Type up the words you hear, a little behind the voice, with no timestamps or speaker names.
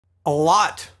A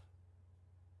lot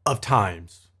of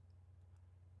times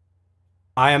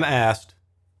I am asked,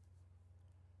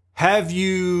 have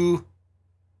you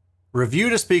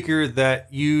reviewed a speaker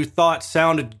that you thought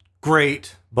sounded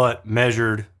great but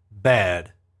measured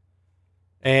bad?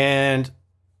 And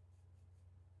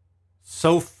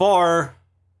so far,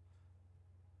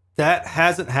 that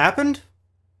hasn't happened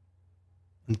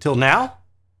until now.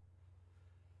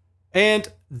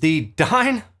 And the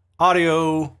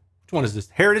Dynaudio, which one is this?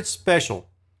 Heritage Special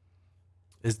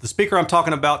is the speaker I'm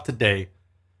talking about today.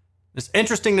 It's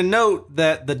interesting to note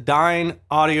that the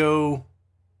Dynaudio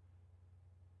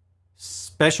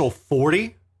Special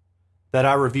 40 that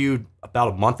I reviewed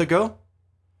about a month ago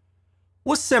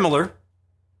was similar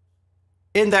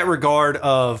in that regard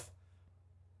of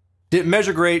didn't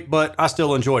measure great, but I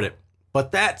still enjoyed it.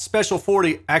 But that Special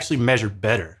 40 actually measured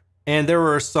better. And there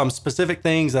were some specific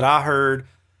things that I heard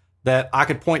that I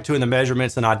could point to in the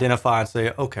measurements and identify and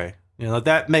say, okay, you know,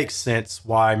 that makes sense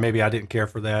why maybe I didn't care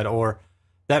for that, or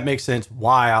that makes sense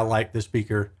why I like this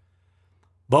speaker.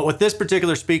 But with this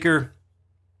particular speaker,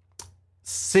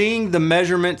 seeing the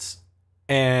measurements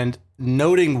and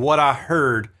noting what I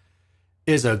heard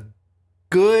is a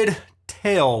good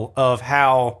tell of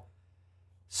how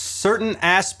certain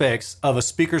aspects of a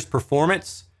speaker's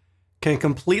performance can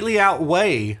completely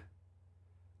outweigh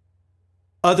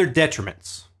other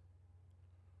detriments.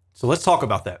 So let's talk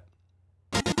about that.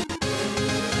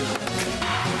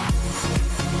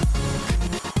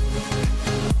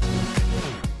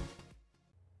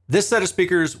 This set of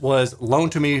speakers was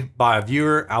loaned to me by a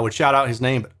viewer. I would shout out his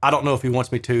name, but I don't know if he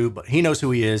wants me to, but he knows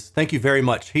who he is. Thank you very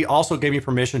much. He also gave me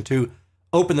permission to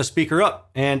open the speaker up,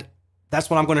 and that's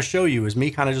what I'm going to show you, is me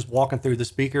kind of just walking through the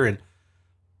speaker and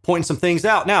pointing some things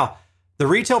out. Now, the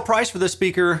retail price for this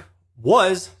speaker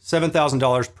was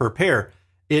 $7,000 per pair.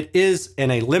 It is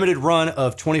in a limited run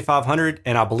of 2,500,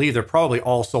 and I believe they're probably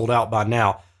all sold out by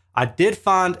now. I did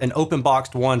find an open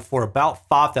boxed one for about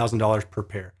 $5,000 per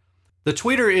pair. The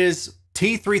tweeter is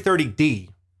T330D.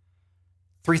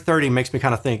 330 makes me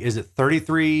kind of think, is it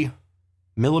 33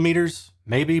 millimeters?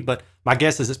 Maybe, but my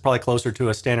guess is it's probably closer to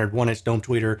a standard 1-inch dome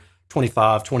tweeter,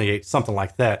 25, 28, something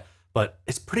like that. But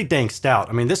it's pretty dang stout.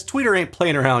 I mean, this tweeter ain't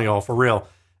playing around, y'all, for real.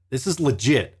 This is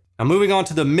legit. Now, moving on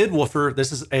to the midwoofer,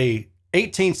 this is a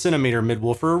 18 centimeter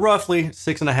midwoofer, roughly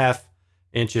 6.5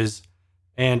 inches.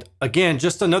 And again,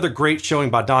 just another great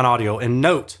showing by Dynaudio. And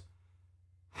note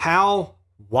how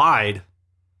wide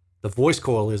the voice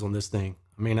coil is on this thing.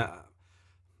 I mean,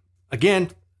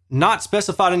 again, not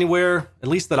specified anywhere, at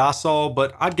least that I saw,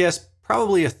 but I'd guess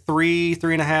probably a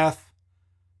 3.5,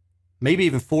 maybe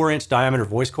even 4-inch diameter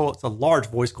voice coil. It's a large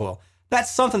voice coil.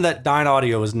 That's something that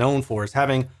Dynaudio is known for, is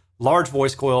having large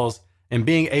voice coils and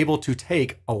being able to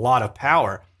take a lot of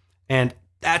power. And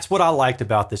that's what I liked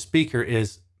about this speaker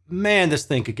is, man, this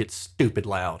thing could get stupid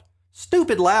loud.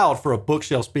 Stupid loud for a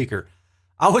bookshelf speaker.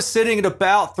 I was sitting at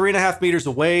about 3.5 meters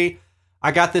away.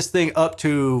 I got this thing up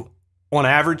to, on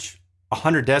average,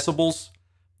 100 decibels.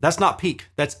 That's not peak.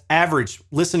 That's average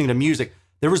listening to music.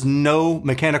 There was no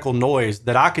mechanical noise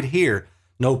that I could hear.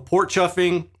 No port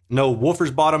chuffing, no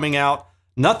woofers bottoming out,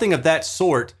 nothing of that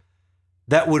sort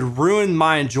that would ruin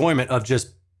my enjoyment of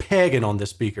just pegging on this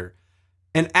speaker.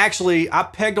 And actually, I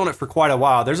pegged on it for quite a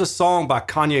while. There's a song by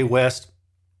Kanye West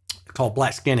called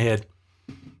Black Skinhead.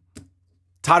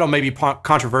 Title may be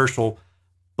controversial,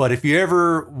 but if you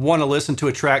ever want to listen to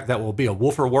a track that will be a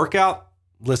woofer workout,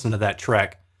 listen to that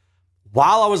track.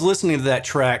 While I was listening to that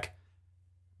track,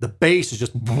 the bass is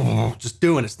just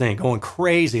doing its thing, going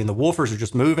crazy, and the woofers are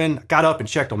just moving. I got up and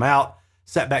checked them out,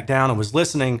 sat back down and was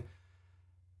listening,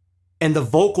 and the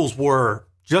vocals were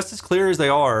just as clear as they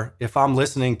are if I'm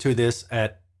listening to this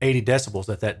at 80 decibels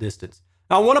at that distance.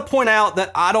 Now, I want to point out that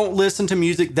I don't listen to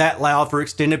music that loud for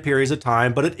extended periods of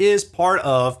time, but it is part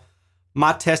of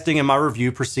my testing and my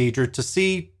review procedure to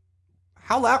see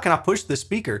how loud can I push this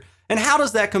speaker, and how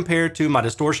does that compare to my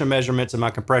distortion measurements and my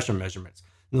compression measurements.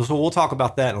 And so we'll talk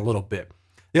about that in a little bit.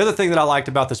 The other thing that I liked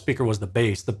about the speaker was the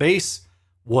bass. The bass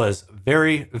was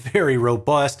very, very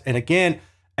robust. And again,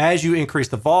 as you increase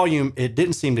the volume, it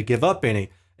didn't seem to give up any.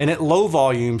 And at low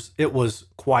volumes, it was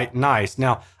quite nice.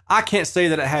 Now, I can't say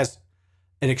that it has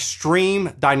an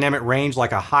extreme dynamic range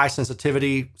like a high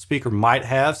sensitivity speaker might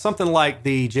have. Something like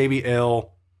the JBL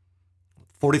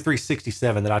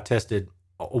 4367 that I tested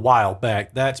a while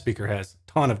back. That speaker has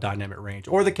a ton of dynamic range.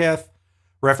 Or the KEF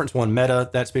Reference One Meta.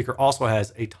 That speaker also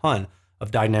has a ton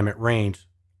of dynamic range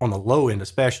on the low end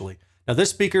especially. Now this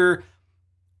speaker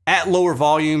at lower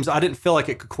volumes, I didn't feel like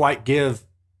it could quite give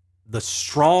the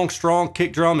strong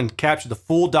kick drum and capture the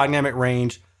full dynamic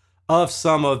range of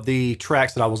some of the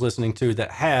tracks that I was listening to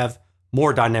that have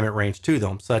more dynamic range to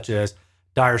them, such as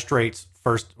Dire Straits'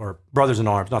 first, or Brothers in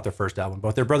Arms, not their first album,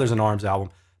 but their Brothers in Arms album.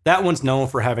 That one's known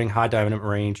for having high dynamic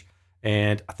range,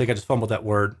 and I think I just fumbled that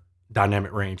word,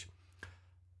 dynamic range.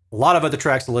 A lot of other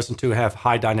tracks to listen to have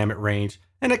high dynamic range,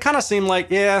 and it kind of seemed like,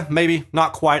 yeah, maybe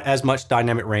not quite as much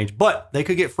dynamic range, but they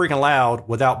could get freaking loud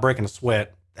without breaking a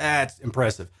sweat. That's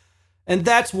impressive. And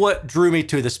that's what drew me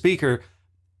to the speaker.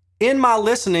 In my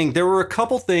listening, there were a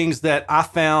couple things that I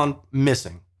found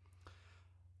missing.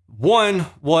 One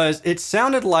was it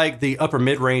sounded like the upper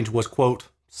mid-range was, quote,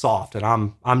 soft, and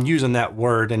I'm using that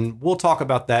word, and we'll talk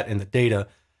about that in the data.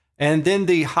 And then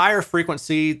the higher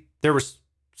frequency, there was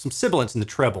some sibilance in the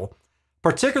treble,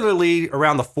 particularly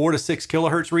around the 4 to 6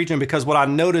 kilohertz region, because what I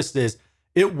noticed is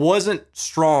it wasn't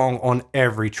strong on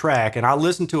every track. And I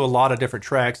listened to a lot of different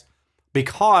tracks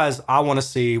because I want to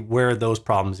see where those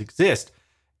problems exist.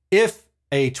 If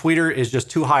a tweeter is just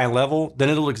too high in level, then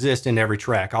it'll exist in every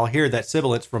track. I'll hear that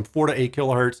sibilance from 4 to 8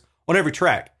 kilohertz on every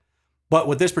track. But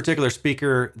with this particular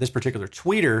speaker, this particular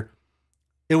tweeter,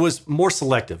 it was more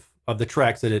selective of the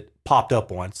tracks that it popped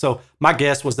up on. So my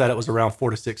guess was that it was around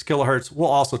 4 to 6 kilohertz. We'll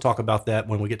also talk about that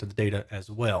when we get to the data as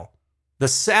well. The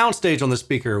soundstage on the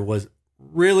speaker was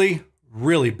really,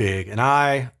 really big, and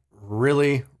I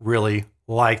really, really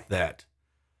liked that.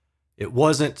 It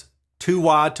wasn't too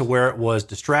wide to where it was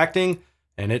distracting,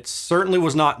 and it certainly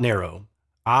was not narrow.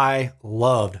 I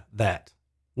loved that.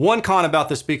 One con about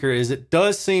the speaker is it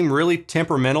does seem really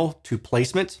temperamental to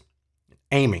placement,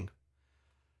 aiming.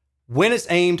 When it's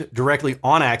aimed directly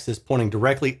on axis, pointing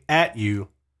directly at you,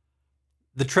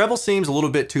 the treble seems a little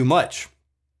bit too much.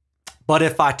 But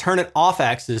if I turn it off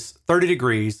axis 30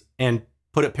 degrees and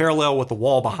put it parallel with the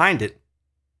wall behind it,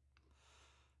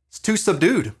 it's too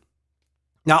subdued.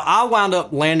 Now, I wound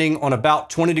up landing on about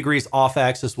 20 degrees off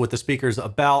axis with the speakers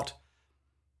about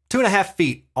 2.5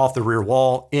 feet off the rear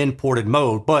wall in ported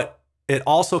mode, but it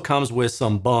also comes with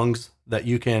some bungs that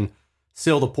you can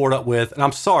seal the port up with. And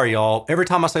I'm sorry, y'all. Every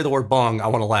time I say the word bung, I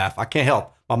want to laugh. I can't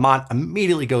help. My mind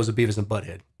immediately goes to Beavis and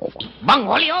Butthead.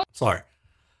 Sorry.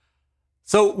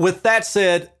 So with that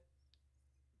said,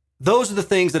 those are the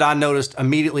things that I noticed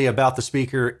immediately about the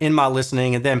speaker in my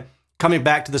listening. And then coming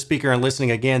back to the speaker and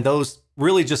listening again, those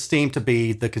really just seem to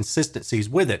be the consistencies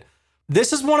with it.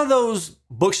 This is one of those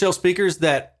bookshelf speakers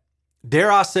that,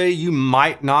 dare I say, you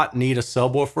might not need a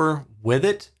subwoofer with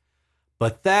it,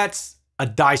 but that's a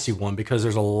dicey one because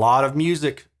there's a lot of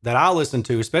music that I listen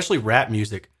to, especially rap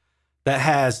music, that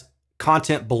has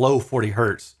content below 40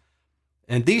 hertz.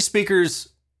 And these speakers,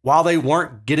 while they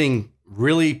weren't getting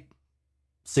really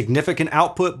significant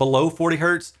output below 40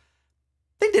 hertz,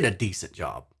 they did a decent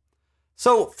job.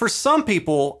 So for some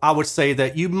people, I would say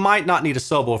that you might not need a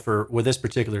subwoofer with this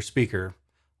particular speaker.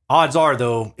 Odds are,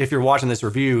 though, if you're watching this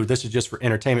review, this is just for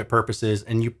entertainment purposes,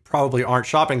 and you probably aren't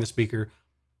shopping the speaker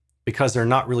because they're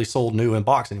not really sold new in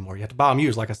box anymore. You have to buy them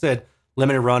used, like I said,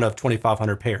 limited run of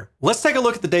 2,500 pair. Let's take a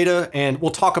look at the data, and we'll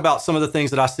talk about some of the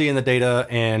things that I see in the data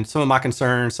and some of my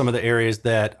concerns, some of the areas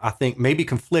that I think maybe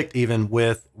conflict even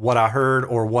with what I heard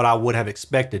or what I would have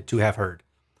expected to have heard.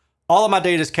 All of my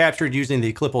data is captured using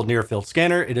the Clipboard Near Field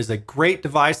Scanner. It is a great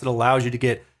device that allows you to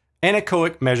get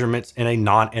anechoic measurements in a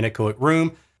non-anechoic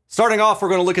room. Starting off, we're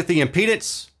going to look at the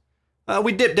impedance.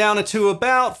 We dip down into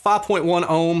about 5.1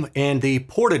 ohm in the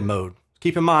ported mode.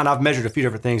 Keep in mind, I've measured a few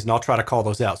different things and I'll try to call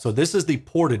those out. So this is the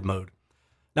ported mode.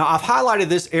 Now I've highlighted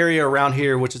this area around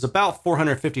here, which is about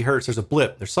 450 hertz. There's a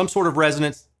blip. There's some sort of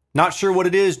resonance. Not sure what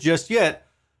it is just yet.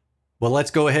 Well,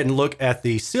 let's go ahead and look at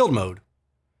the sealed mode.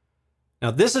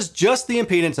 Now this is just the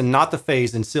impedance and not the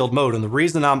phase in sealed mode. And the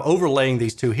reason I'm overlaying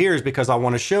these two here is because I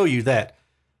want to show you that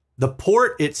the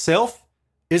port itself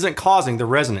isn't causing the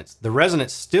resonance. The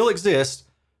resonance still exists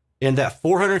in that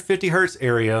 450 hertz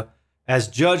area as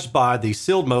judged by the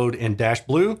sealed mode in dash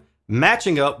blue,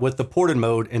 matching up with the ported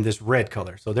mode in this red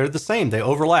color. So they're the same, they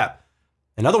overlap.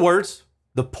 In other words,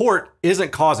 the port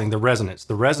isn't causing the resonance.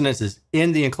 The resonance is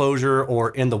in the enclosure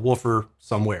or in the woofer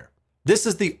somewhere. This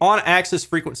is the on-axis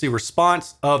frequency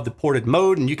response of the ported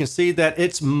mode, and you can see that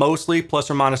it's mostly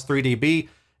plus or minus 3 dB,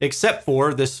 except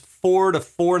for this 4 to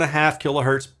 4.5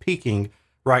 kilohertz peaking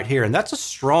right here. And that's a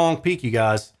strong peak, you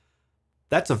guys.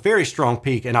 That's a very strong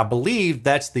peak, and I believe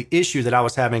that's the issue that I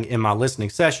was having in my listening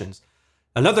sessions.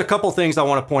 Another couple things I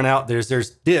want to point out,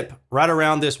 there's dip right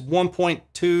around this 1.2,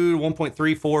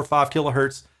 1.345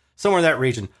 kilohertz, somewhere in that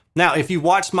region. Now, if you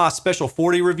watched my Special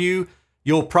 40 review,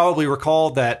 you'll probably recall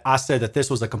that I said that this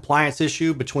was a compliance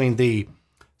issue between the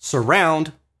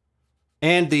surround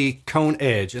and the cone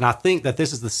edge. And I think that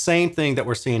this is the same thing that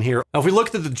we're seeing here. Now, if we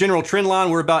look at the general trend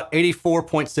line, we're about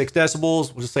 84.6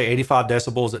 decibels. We'll just say 85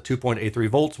 decibels at 2.83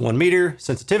 volts, 1 meter.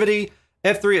 Sensitivity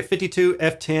F3 at 52,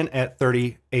 F10 at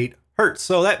 38 hertz.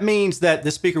 So that means that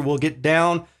this speaker will get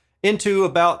down into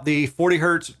about the 40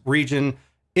 hertz region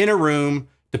in a room,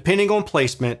 depending on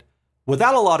placement,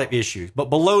 without a lot of issues. But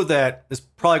below that, it's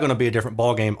probably going to be a different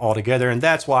ballgame altogether. And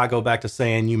that's why I go back to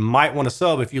saying you might want to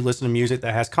sub if you listen to music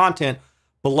that has content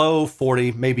below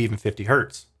 40, maybe even 50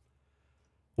 hertz.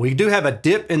 We do have a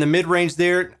dip in the mid-range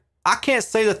there. I can't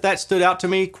say that that stood out to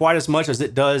me quite as much as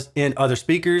it does in other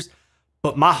speakers,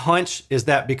 but my hunch is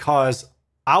that because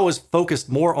I was focused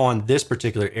more on this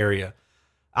particular area.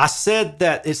 I said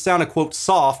that it sounded, quote,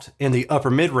 soft in the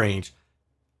upper mid-range.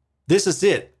 This is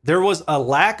it. There was a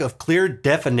lack of clear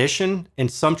definition in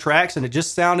some tracks, and it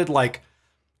just sounded like,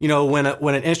 you know, when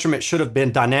an instrument should have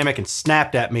been dynamic and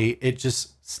snapped at me, it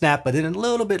just snapped, but then a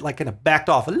little bit, like kind of backed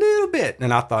off a little bit.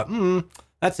 And I thought,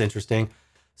 that's interesting.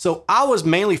 So I was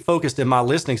mainly focused in my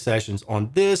listening sessions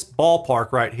on this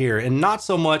ballpark right here, and not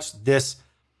so much this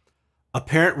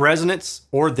apparent resonance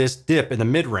or this dip in the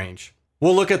mid-range.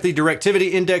 We'll look at the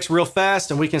directivity index real fast,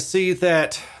 and we can see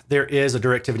that there is a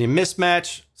directivity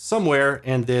mismatch somewhere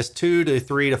in this 2 to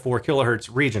 3 to 4 kilohertz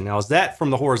region. Now, is that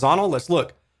from the horizontal? Let's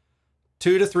look.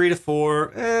 2 to 3 to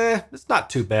 4, it's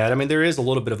not too bad. I mean, there is a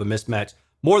little bit of a mismatch.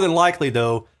 More than likely,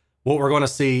 though, what we're going to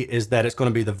see is that it's going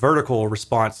to be the vertical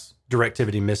response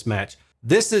directivity mismatch.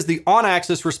 This is the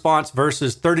on-axis response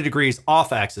versus 30 degrees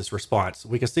off-axis response.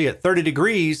 We can see at 30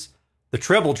 degrees, the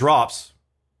treble drops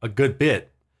a good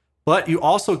bit, but you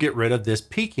also get rid of this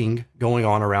peaking going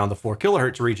on around the 4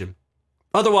 kilohertz region.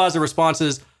 Otherwise, the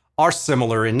responses are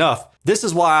similar enough. This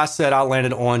is why I said I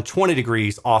landed on 20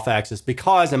 degrees off-axis,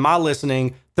 because in my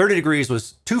listening, 30 degrees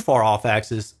was too far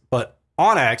off-axis, but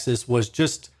on-axis was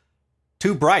just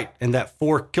too bright in that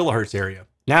 4 kilohertz area.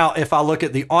 Now, if I look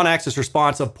at the on-axis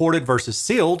response of ported versus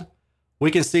sealed,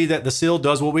 we can see that the sealed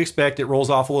does what we expect. It rolls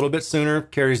off a little bit sooner,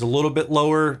 carries a little bit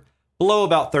lower, below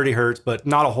about 30 hertz, but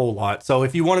not a whole lot. So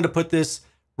if you wanted to put this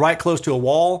right close to a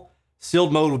wall,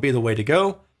 sealed mode would be the way to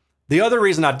go. The other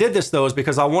reason I did this, though, is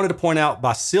because I wanted to point out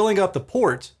by sealing up the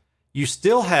port, you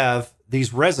still have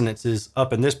these resonances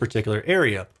up in this particular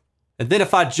area. And then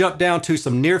if I jump down to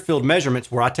some near field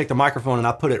measurements where I take the microphone and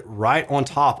I put it right on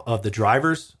top of the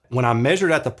drivers, when I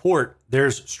measured at the port,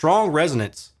 there's strong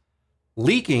resonance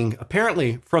leaking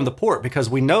apparently from the port, because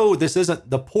we know this isn't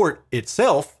the port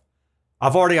itself.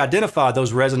 I've already identified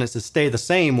those resonances stay the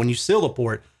same when you seal the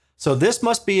port. So this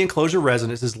must be enclosure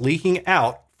resonances leaking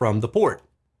out from the port.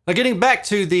 Now, getting back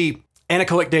to the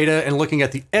anechoic data and looking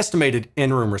at the estimated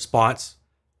in-room response,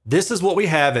 this is what we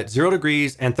have at 0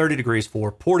 degrees and 30 degrees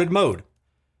for ported mode.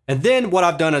 And then what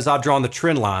I've done is I've drawn the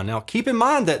trend line. Now, keep in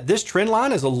mind that this trend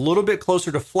line is a little bit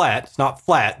closer to flat. It's not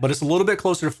flat, but it's a little bit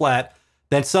closer to flat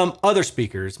than some other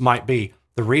speakers might be.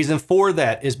 The reason for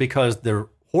that is because the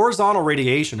horizontal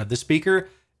radiation of the speaker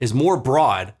is more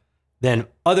broad than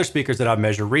other speakers that I've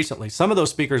measured recently. Some of those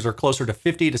speakers are closer to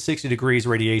 50 to 60 degrees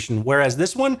radiation, whereas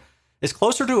this one is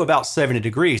closer to about 70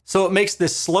 degrees. So it makes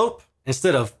this slope,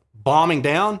 instead of bombing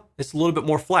down, it's a little bit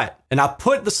more flat. And I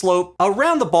put the slope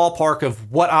around the ballpark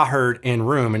of what I heard in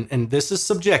room. And this is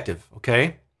subjective, okay?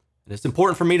 And it's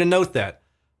important for me to note that.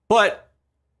 But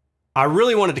I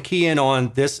really wanted to key in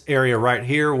on this area right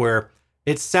here where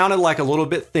it sounded like a little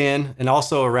bit thin, and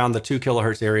also around the 2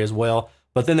 kilohertz area as well.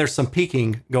 But then there's some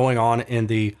peaking going on in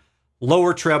the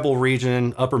lower treble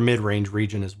region, upper mid-range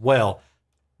region as well.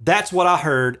 That's what I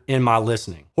heard in my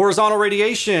listening. Horizontal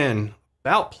radiation,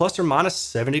 about plus or minus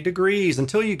 70 degrees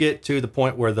until you get to the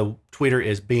point where the tweeter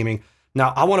is beaming.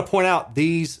 Now, I want to point out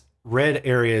these red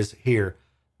areas here.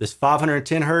 This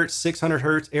 510 hertz, 600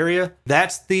 hertz area,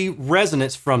 that's the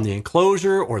resonance from the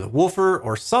enclosure or the woofer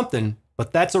or something,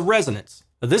 but that's a resonance.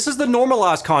 Now, this is the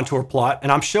normalized contour plot,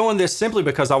 and I'm showing this simply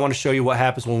because I want to show you what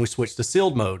happens when we switch to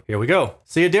sealed mode. Here we go.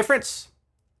 See a difference?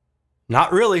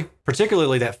 Not really,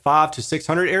 particularly that 5 to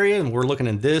 600 area, and we're looking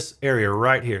in this area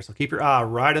right here. So keep your eye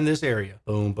right in this area.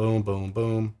 Boom, boom, boom,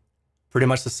 boom. Pretty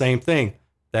much the same thing.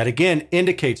 That again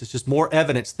indicates it's just more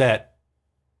evidence that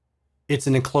it's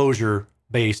an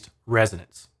enclosure-based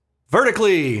resonance.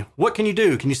 Vertically, what can you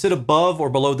do? Can you sit above or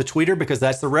below the tweeter? Because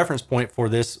that's the reference point for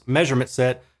this measurement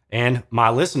set and my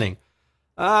listening.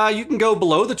 You can go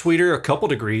below the tweeter a couple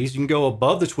degrees. You can go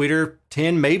above the tweeter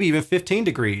 10, maybe even 15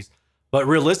 degrees. But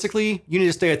realistically, you need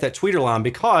to stay at that tweeter line,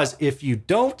 because if you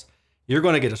don't, you're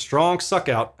going to get a strong suck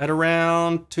out at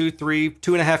around 2.5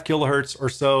 kilohertz or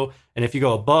so. And if you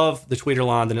go above the tweeter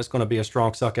line, then it's going to be a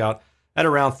strong suck out at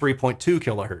around 3.2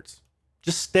 kilohertz.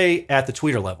 Just stay at the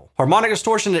tweeter level. Harmonic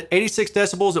distortion at 86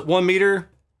 decibels at 1 meter,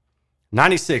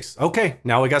 96. Okay,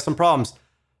 now we got some problems.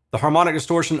 The harmonic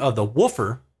distortion of the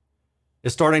woofer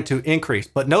is starting to increase,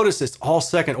 but notice it's all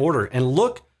second order. And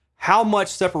look how much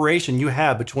separation you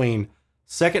have between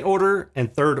second order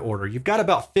and third order. You've got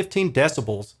about 15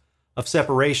 decibels of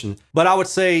separation. But I would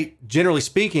say, generally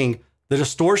speaking, the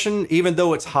distortion, even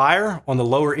though it's higher on the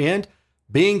lower end,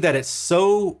 being that it's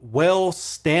so well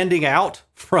standing out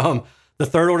from the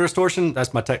third order distortion,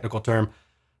 that's my technical term,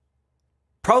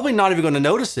 probably not even going to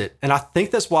notice it. And I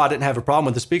think that's why I didn't have a problem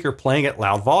with the speaker playing at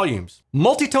loud volumes.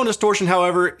 Multi-tone distortion,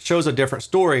 however, shows a different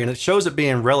story, and it shows it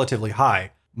being relatively high.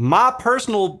 My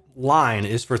personal line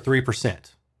is for 3%.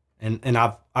 And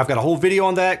I've got a whole video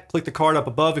on that. Click the card up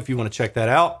above if you want to check that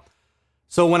out.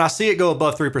 So when I see it go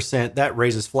above 3%, that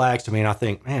raises flags to me, and I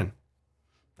think, man,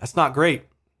 that's not great.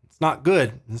 It's not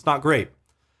good. It's not great.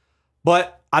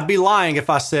 But I'd be lying if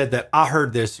I said that I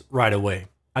heard this right away.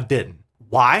 I didn't.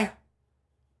 Why?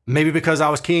 Maybe because I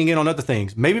was keying in on other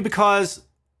things. Maybe because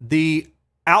the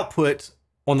output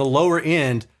on the lower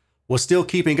end was still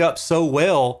keeping up so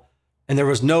well and there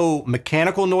was no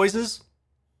mechanical noises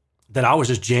that I was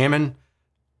just jamming,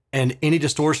 and any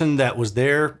distortion that was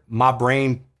there, my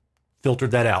brain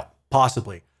filtered that out.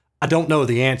 Possibly. I don't know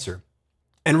the answer.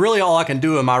 And really all I can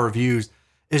do in my reviews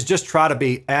is just try to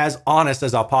be as honest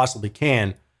as I possibly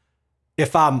can.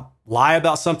 If I lie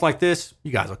about something like this,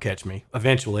 you guys will catch me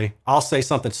eventually. I'll say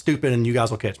something stupid and you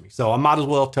guys will catch me. So I might as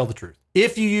well tell the truth.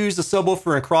 If you use the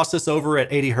subwoofer and cross this over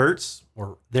at 80 Hertz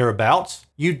or thereabouts,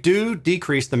 you do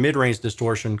decrease the mid-range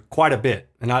distortion quite a bit.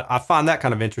 And I find that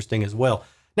kind of interesting as well.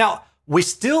 Now, we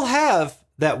still have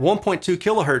that 1.2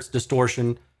 kilohertz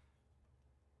distortion.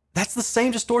 That's the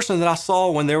same distortion that I saw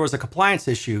when there was a compliance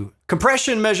issue.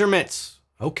 Compression measurements.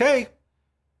 Okay.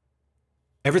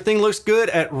 Everything looks good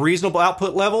at reasonable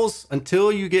output levels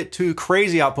until you get to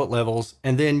crazy output levels,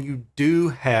 and then you do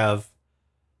have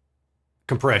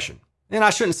compression. And I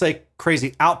shouldn't say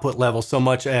crazy output levels so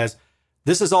much as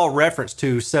this is all reference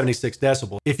to 76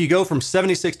 decibels. If you go from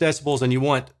 76 decibels and you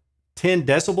want 10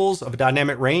 decibels of a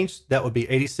dynamic range, that would be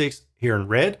 86 here in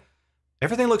red.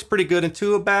 Everything looks pretty good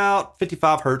into about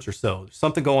 55 Hertz or so. There's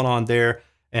something going on there,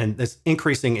 and it's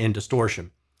increasing in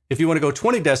distortion. If you want to go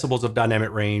 20 decibels of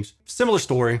dynamic range, similar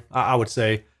story, I would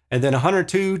say. And then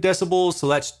 102 decibels, so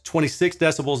that's 26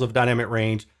 decibels of dynamic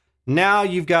range. Now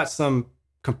you've got some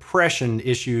compression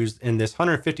issues in this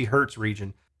 150 Hertz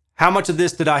region. How much of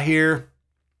this did I hear?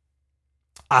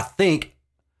 I think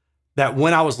that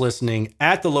when I was listening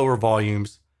at the lower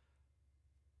volumes,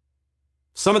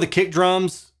 some of the kick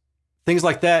drums, things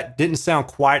like that, didn't sound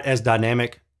quite as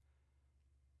dynamic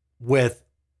with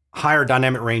higher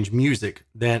dynamic range music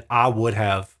than I would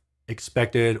have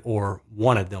expected or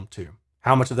wanted them to.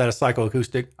 How much of that is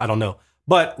psychoacoustic? I don't know.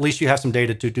 But at least you have some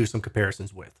data to do some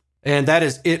comparisons with. And that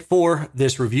is it for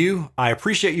this review. I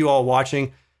appreciate you all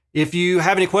watching. If you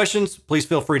have any questions, please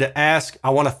feel free to ask.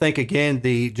 I want to thank again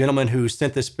the gentleman who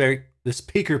sent this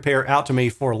speaker pair out to me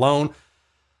for a loan.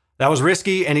 That was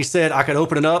risky, and he said I could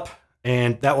open it up,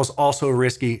 and that was also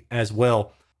risky as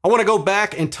well. I want to go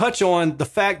back and touch on the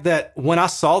fact that when I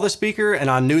saw the speaker and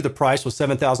I knew the price was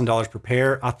 $7,000 per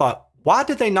pair, I thought, why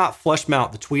did they not flush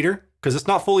mount the tweeter? Because it's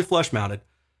not fully flush mounted.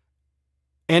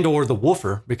 And or the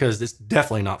woofer, because it's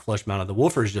definitely not flush mounted. The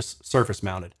woofer is just surface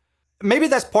mounted. Maybe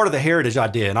that's part of the heritage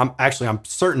idea, and I'm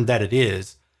certain that it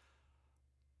is.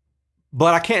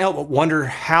 But I can't help but wonder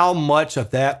how much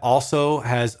of that also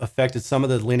has affected some of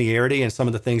the linearity and some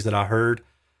of the things that I heard.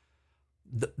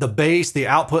 The bass, the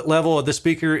output level of the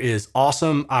speaker is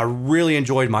awesome. I really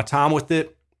enjoyed my time with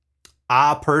it.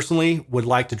 I personally would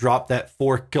like to drop that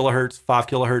 4 kilohertz, 5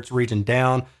 kilohertz region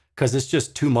down because it's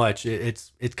just too much.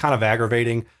 It's kind of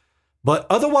aggravating. But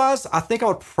otherwise, I think I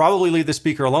would probably leave the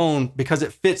speaker alone because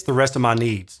it fits the rest of my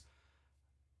needs.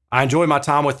 I enjoyed my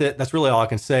time with it. That's really all I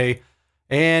can say.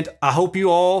 And I hope you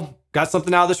all got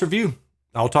something out of this review.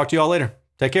 I'll talk to you all later.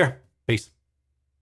 Take care. Peace.